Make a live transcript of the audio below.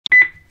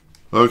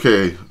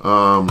Okay,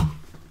 all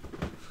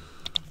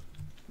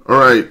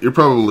right, you're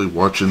probably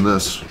watching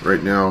this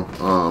right now.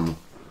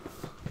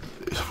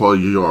 Well,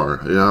 you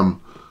are.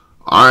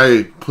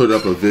 I put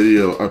up a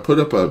video. I put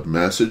up a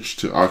message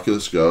to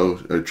Oculus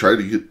Go. I tried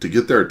to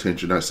get their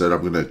attention. I said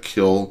I'm going to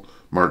kill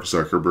Mark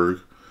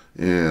Zuckerberg,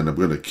 and I'm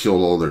going to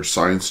kill all their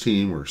science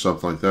team or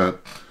something like that.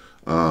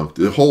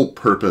 The whole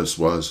purpose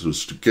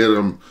was to get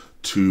them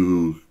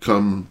to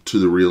come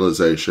to the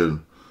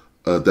realization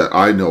that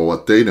I know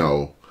what they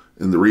know,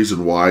 and the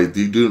reason why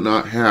they do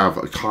not have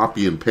a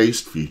copy and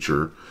paste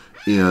feature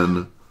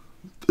in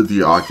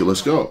the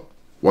Oculus Go.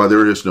 Why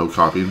there is no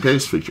copy and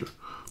paste feature.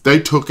 They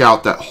took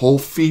out that whole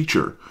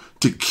feature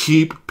to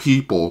keep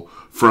people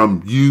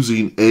from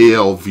using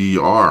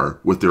ALVR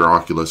with their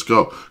Oculus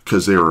Go,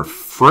 because they were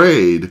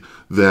afraid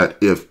that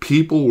if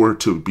people were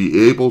to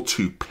be able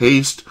to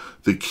paste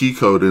the key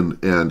code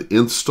and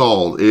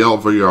install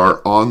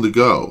ALVR on the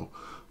Go,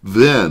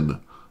 then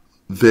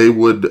they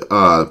would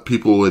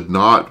people would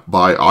not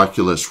buy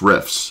Oculus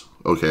Rifts.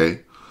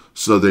 Okay,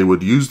 so they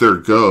would use their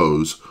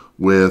Go's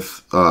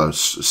with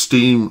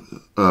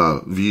Steam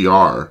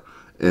VR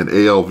and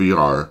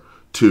ALVR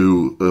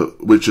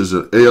which is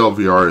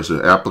ALVR is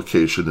an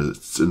application.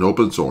 It's an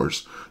open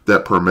source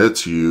that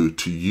permits you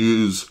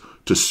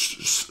to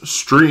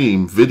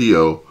stream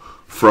video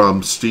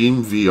from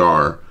Steam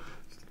VR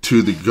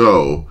to the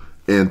Go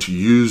and to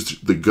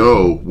use the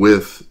Go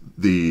with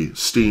the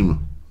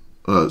Steam.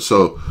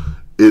 So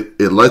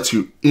it lets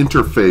you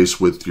interface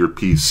with your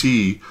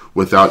PC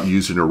without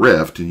using a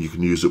Rift, and you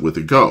can use it with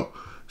a Go.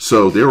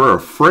 So they were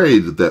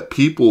afraid that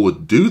people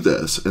would do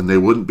this and they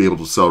wouldn't be able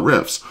to sell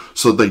Rifts.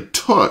 So they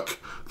took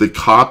the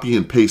copy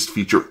and paste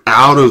feature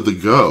out of the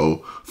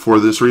Go for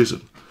this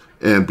reason.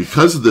 And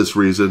because of this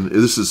reason,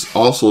 this is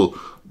also,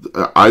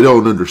 I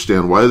don't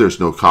understand why there's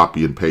no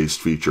copy and paste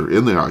feature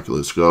in the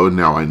Oculus Go, and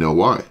now I know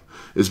why.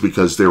 It's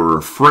because they were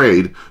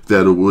afraid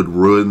that it would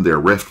ruin their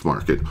Rift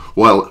market.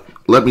 Well,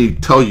 let me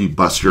tell you,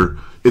 Buster,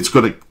 it's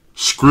going to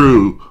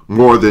screw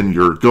more than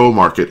your Go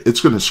market. It's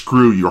going to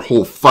screw your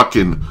whole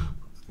fucking,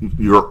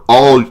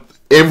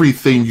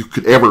 everything you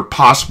could ever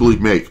possibly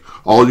make.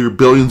 All your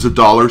billions of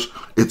dollars,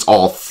 it's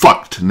all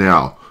fucked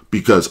now.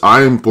 Because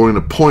I am going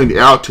to point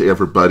out to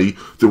everybody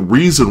the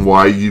reason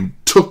why you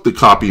took the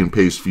copy and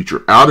paste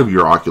feature out of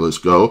your Oculus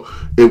Go.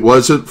 It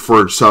wasn't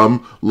for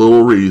some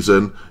little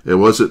reason. It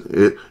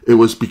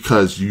was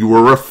because you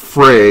were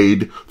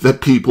afraid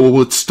that people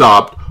would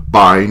stop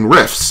buying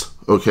Rifts.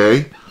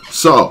 Okay?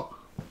 So,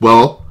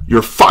 well,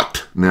 you're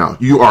fucked now.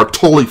 You are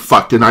totally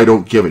fucked, and I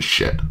don't give a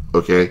shit.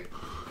 Okay?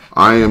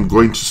 I am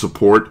going to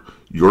support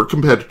your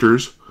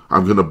competitors.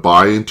 I'm going to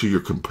buy into your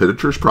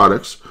competitors'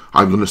 products.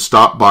 I'm going to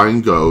stop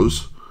buying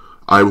Go's.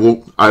 I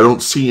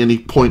don't see any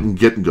point in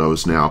getting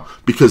Go's now,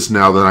 because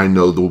now that I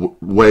know the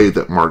way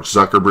that Mark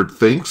Zuckerberg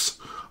thinks,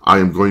 I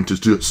am going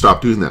to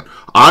stop doing that.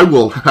 I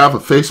will have a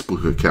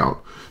Facebook account.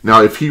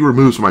 Now, if he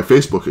removes my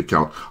Facebook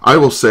account, I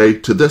will say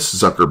to this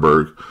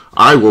Zuckerberg,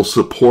 I will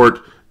support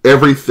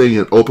everything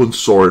in open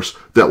source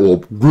that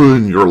will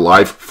ruin your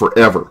life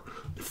forever.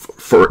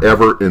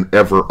 Forever and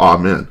ever,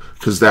 amen.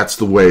 Because that's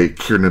the way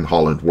Kieran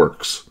Holland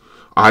works.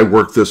 I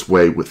work this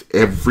way with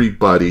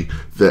everybody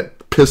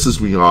that pisses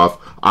me off.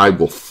 I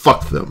will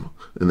fuck them.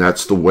 And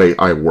that's the way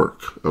I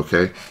work,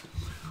 okay?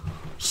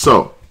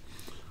 So,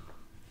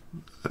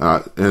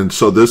 and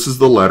so this is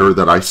the letter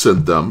that I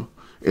sent them.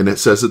 And it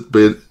says at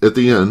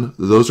the end,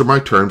 those are my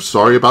terms.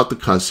 Sorry about the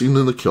cussing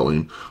and the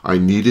killing. I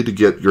needed to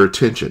get your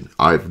attention.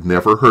 I've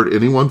never hurt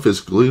anyone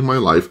physically in my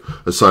life,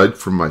 aside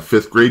from my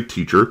 5th grade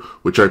teacher,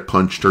 which I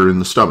punched her in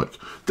the stomach.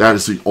 That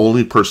is the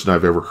only person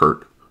I've ever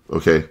hurt,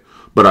 okay?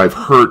 But I've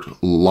hurt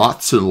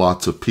lots and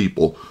lots of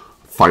people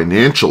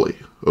financially,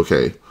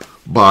 okay,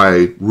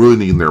 by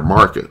ruining their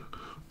market.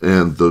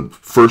 And the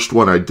first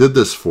one I did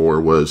this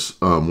for was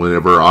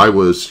whenever I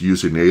was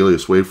using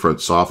Alias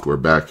Wavefront software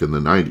back in the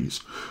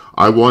 90s.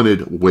 I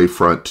wanted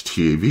Wavefront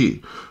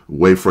TV.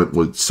 Wavefront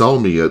would sell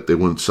me it. They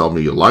wouldn't sell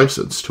me a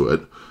license to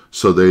it.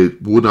 So they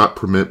would not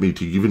permit me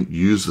to even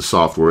use the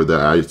software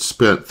that I had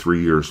spent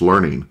 3 years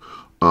learning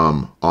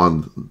for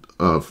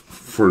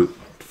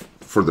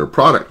their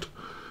product.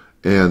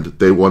 And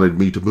they wanted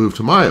me to move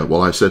to Maya.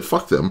 Well, I said,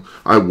 fuck them.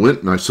 I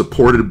went and I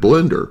supported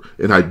Blender.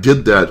 And I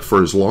did that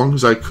for as long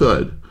as I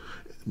could,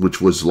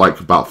 which was like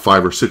about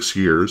 5 or 6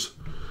 years.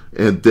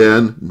 And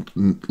then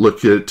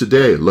look at it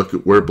today. Look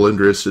at where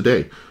Blender is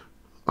today.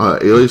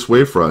 Alias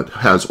Wavefront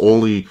has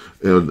only,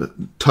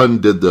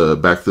 Ton did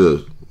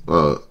the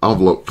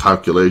envelope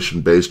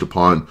calculation based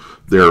upon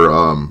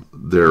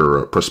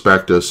their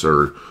prospectus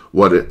or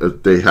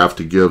what they have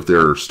to give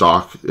their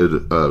stock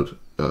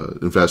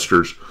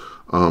investors,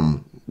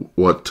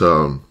 what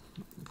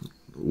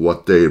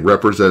they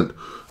represent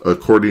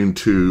according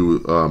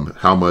to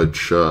how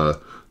much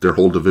their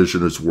whole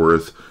division is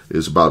worth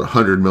is about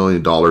 $100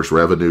 million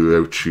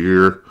revenue each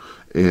year,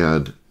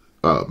 and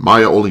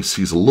Maya only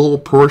sees a little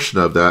portion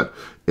of that,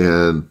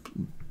 and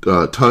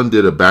Ton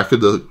did a back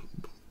of the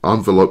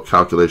envelope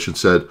calculation,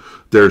 said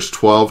there's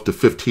 12 to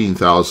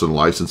 15,000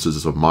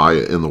 licenses of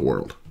Maya in the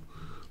world.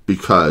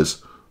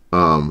 because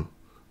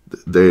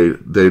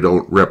they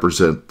don't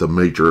represent the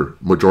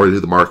majority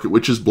of the market,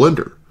 which is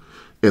Blender.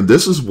 And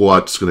this is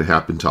what's going to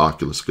happen to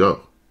Oculus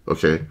Go.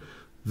 Okay,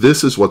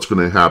 this is what's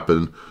going to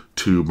happen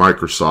to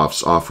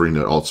Microsoft's offering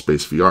at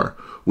AltSpace VR.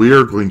 We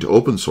are going to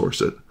open source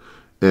it.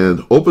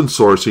 And open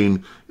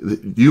sourcing,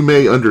 you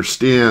may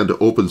understand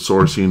open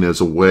sourcing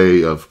as a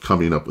way of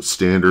coming up with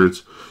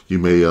standards. You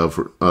may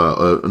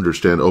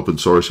understand open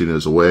sourcing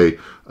as a way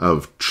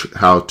of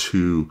how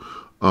to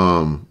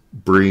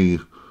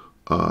bring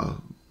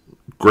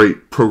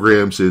great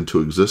programs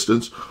into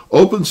existence.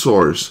 Open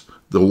source,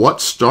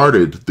 what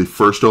started the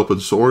first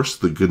open source,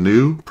 the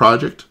GNU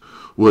project,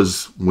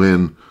 was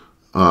when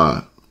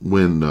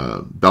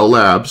Bell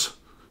Labs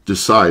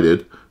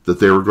decided that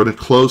they were going to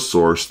close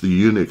source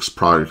the Unix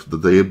product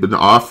that they had been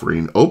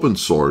offering open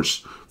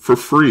source for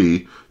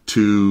free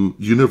to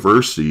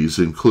universities,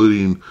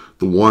 including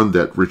the one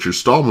that Richard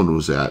Stallman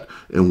was at.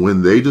 And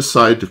when they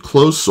decided to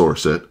close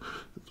source it,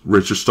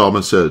 Richard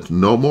Stallman said,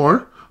 no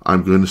more.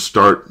 I'm going to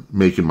start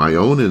making my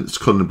own, and it's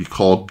going to be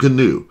called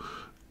GNU.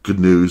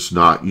 GNU's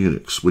not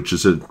Unix, which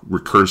is a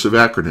recursive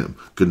acronym.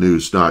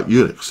 GNU's not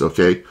Unix,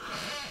 okay?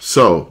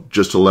 So,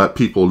 just to let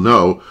people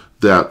know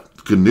that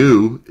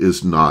GNU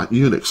is not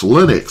Unix.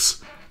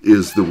 Linux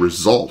is the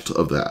result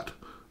of that.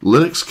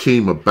 Linux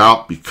came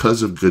about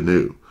because of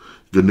GNU.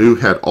 GNU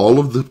had all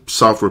of the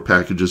software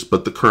packages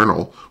but the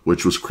kernel,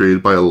 which was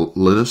created by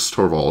Linus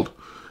Torvald,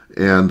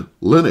 and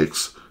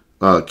Linux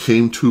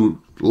came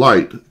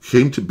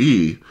to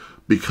be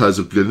because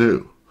of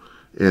GNU.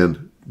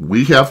 And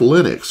we have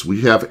Linux,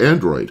 we have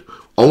Android.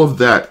 All of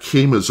that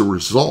came as a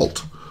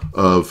result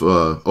of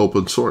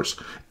open source.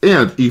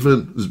 And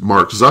even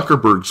Mark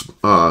Zuckerberg's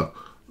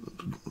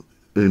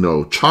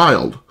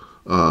child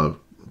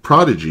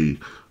prodigy,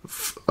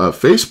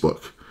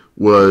 Facebook,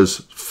 was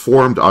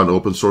formed on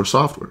open source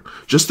software.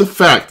 Just the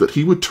fact that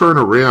he would turn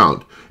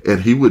around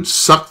and he would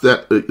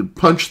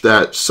punch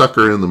that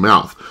sucker in the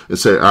mouth and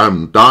say,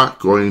 I'm not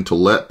going to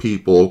let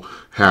people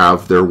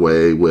have their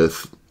way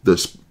with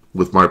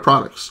my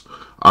products.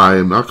 I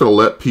am not going to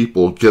let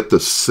people get the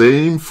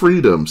same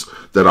freedoms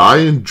that I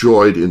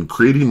enjoyed in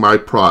creating my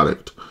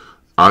product.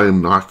 I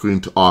am not going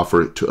to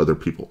offer it to other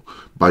people.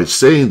 By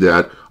saying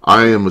that,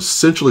 I am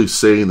essentially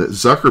saying that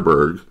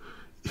Zuckerberg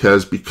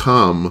has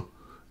become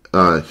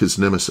his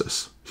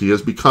nemesis. He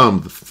has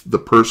become the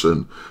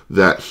person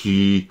that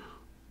he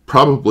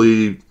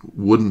probably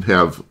wouldn't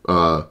have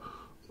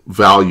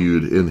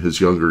valued in his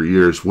younger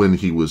years when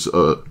he was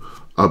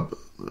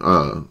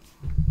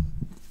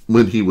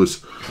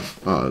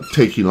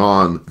taking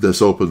on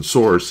this open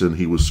source and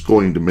he was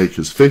going to make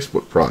his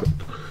Facebook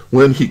product.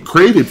 When he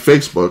created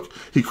Facebook,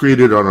 he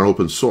created it on an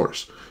open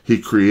source.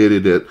 He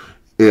created it,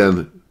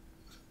 and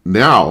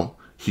now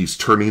he's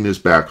turning his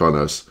back on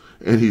us,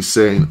 and he's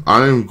saying,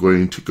 I'm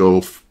going to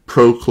go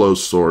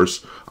pro-closed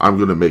source, I'm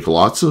going to make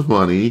lots of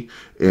money,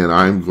 and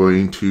I'm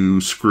going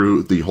to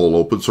screw the whole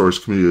open source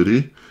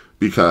community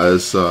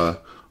because I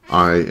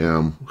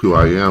am who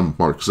I am,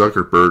 Mark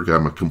Zuckerberg.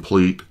 I'm a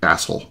complete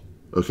asshole.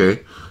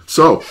 Okay?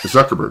 So,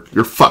 Zuckerberg,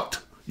 you're fucked.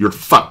 You're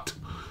fucked.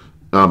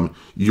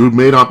 You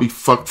may not be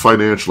fucked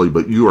financially,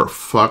 but you are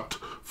fucked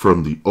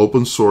from the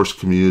open source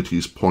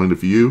community's point of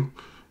view.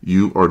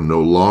 You are no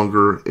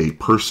longer a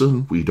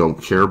person. We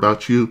don't care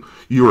about you.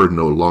 You are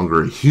no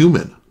longer a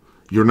human.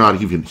 You're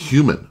not even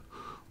human.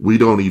 We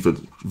don't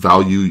even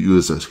value you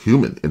as a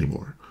human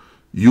anymore.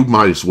 You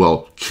might as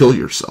well kill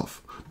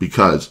yourself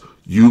because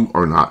you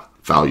are not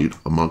valued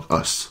among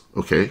us,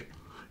 okay?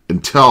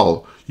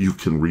 Until you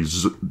can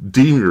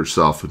redeem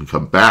yourself and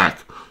come back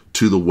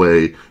to the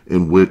way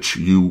in which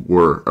you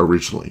were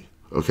originally,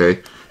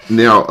 okay?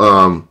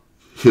 Now,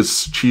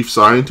 his chief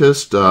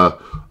scientist,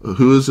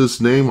 who is his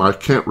name? I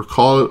can't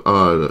recall it.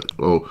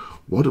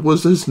 What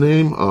was his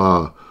name?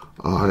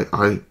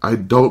 I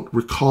don't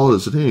recall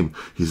his name.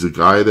 He's the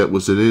guy that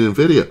was in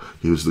NVIDIA.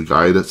 He was the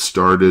guy that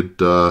started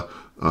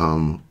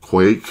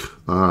Quake.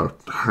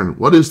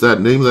 What is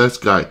that name of that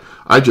guy?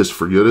 I just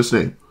forget his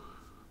name.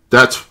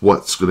 That's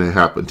what's going to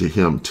happen to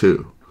him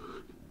too.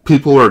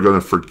 People are going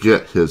to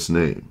forget his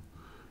name,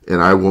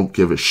 and I won't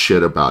give a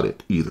shit about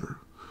it either.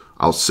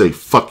 I'll say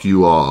fuck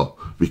you all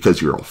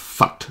because you're all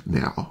fucked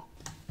now.